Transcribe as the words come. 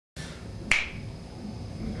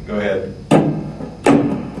Go ahead.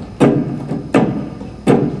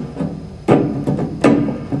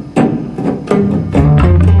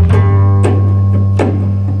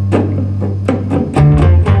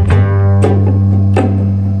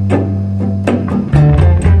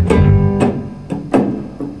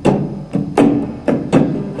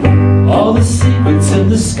 All the secrets in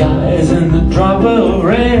the skies in the drop of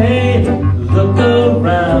rain. Look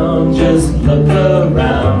around, just look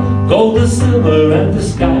around. Gold and silver and the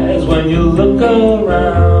skies. When you look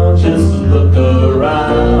around, just look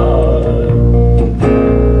around.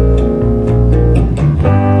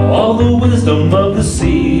 All the wisdom of the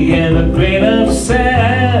sea and a grain of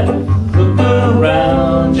sand. Look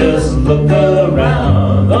around, just look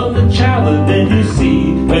around. All the child within you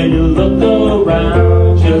see when you look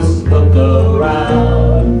around, just look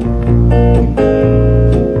around.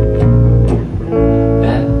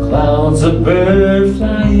 That cloud's a bird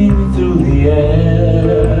flying through the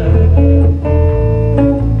air.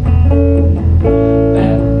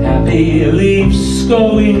 That happy leaf's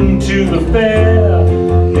going to the fair.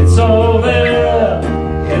 It's all there,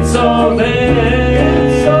 it's all there,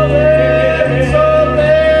 it's all there, it's all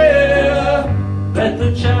there. Let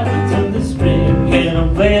the child in the spring in a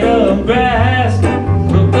blade of grass.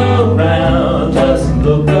 Look around, just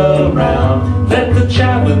look around. Let the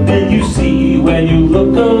child within you see when you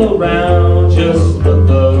look around, just look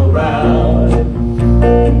around.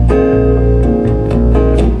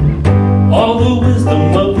 All the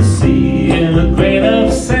wisdom of the sea in a grain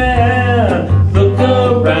of sand. Look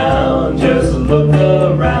around, just look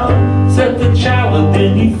around. Set the child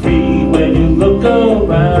within you free when you look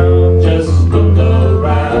around, just look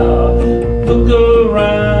around, look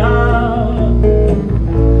around.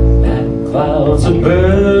 That cloud's a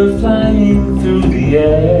bird flying through the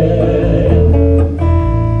air.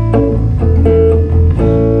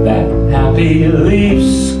 That happy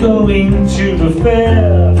leaf's going to the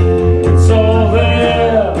fair. It's all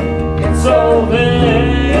there, it's all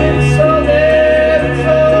there, it's all there, it's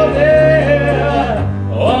all there.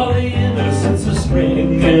 All the innocence of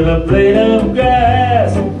spring in a blade of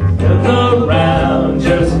grass. Look around,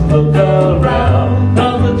 just look around.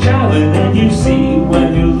 All the child within you see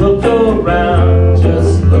when you look around,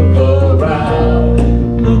 just look around,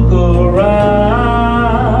 look around,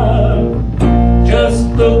 just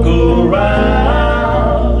look around.